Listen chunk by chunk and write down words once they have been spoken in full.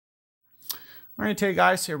All right, hey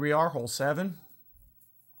guys, here we are, hole 7.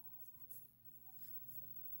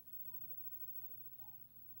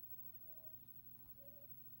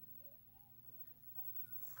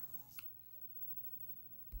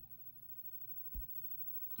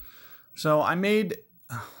 So I made,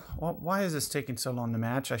 well, why is this taking so long to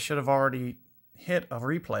match? I should have already hit a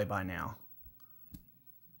replay by now.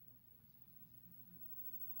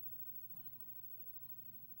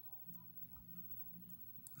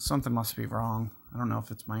 Something must be wrong. I don't know if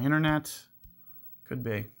it's my internet. Could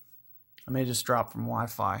be. I may just drop from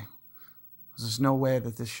Wi-Fi. There's no way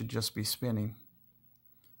that this should just be spinning.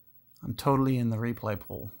 I'm totally in the replay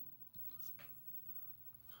pool.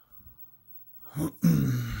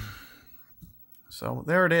 So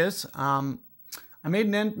there it is. I made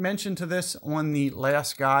mention to this on the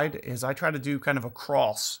last guide, is I try to do kind of a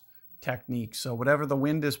cross technique. So whatever the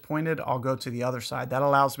wind is pointed, I'll go to the other side. That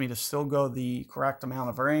allows me to still go the correct amount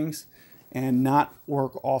of rings and not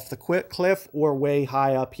work off the cliff or way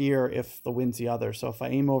high up here if the wind's the other. So if I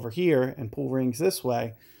aim over here and pull rings this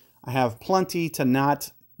way, I have plenty to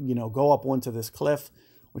not, go up onto this cliff,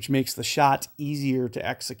 which makes the shot easier to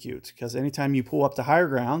execute. Because anytime you pull up to higher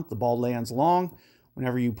ground, the ball lands long.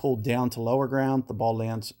 Whenever you pull down to lower ground, the ball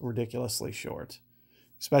lands ridiculously short,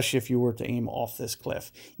 especially if you were to aim off this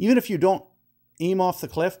cliff. Even if you don't aim off the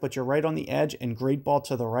cliff, but you're right on the edge and great ball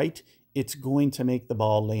to the right, it's going to make the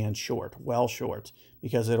ball land short, well short,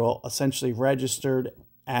 because it'll essentially registered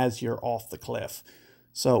as you're off the cliff.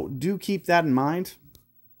 So do keep that in mind.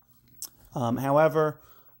 However,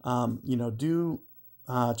 do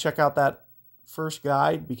check out that first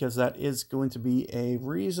guide, because that is going to be a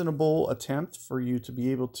reasonable attempt for you to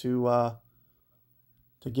be able to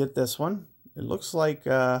get this one. It looks like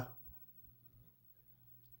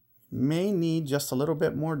may need just a little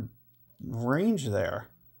bit more range there.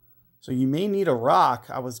 So you may need a rock.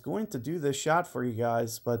 I was going to do this shot for you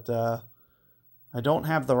guys, but I don't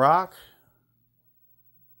have the rock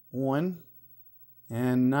on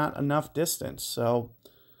and not enough distance. So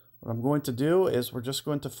what I'm going to do is we're just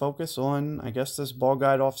going to focus on, I guess, this ball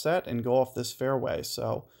guide offset and go off this fairway.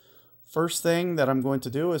 So first thing that I'm going to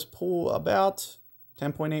do is pull about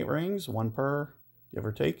 10.8 rings, one per, give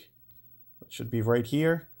or take. It should be right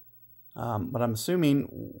here. But I'm assuming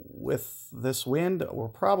with this wind, we're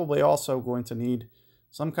probably also going to need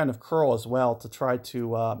some kind of curl as well to try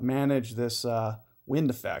to manage this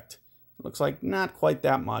wind effect. It looks like not quite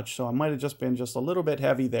that much, so I might have just been just a little bit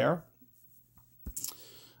heavy there.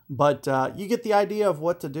 But you get the idea of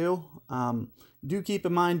what to do. Do keep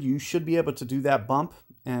in mind you should be able to do that bump,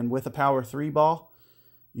 and with a power 3 ball,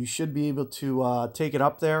 you should be able to take it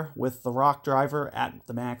up there with the rock driver at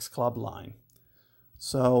the max club line.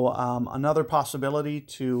 So another possibility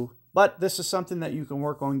but this is something that you can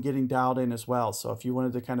work on getting dialed in as well. So if you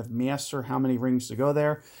wanted to kind of master how many rings to go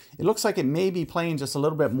there, it looks like it may be playing just a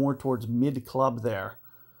little bit more towards mid club there.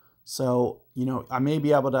 So, I may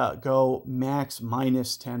be able to go max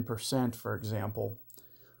minus 10%, for example.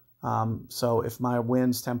 So if my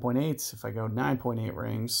wind's 10.8, if I go 9.8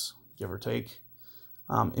 rings, give or take,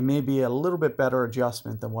 it may be a little bit better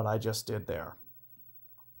adjustment than what I just did there.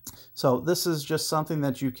 So this is just something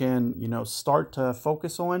that you can, start to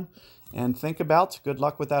focus on and think about. Good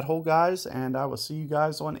luck with that hole, guys, and I will see you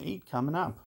guys on 8 coming up.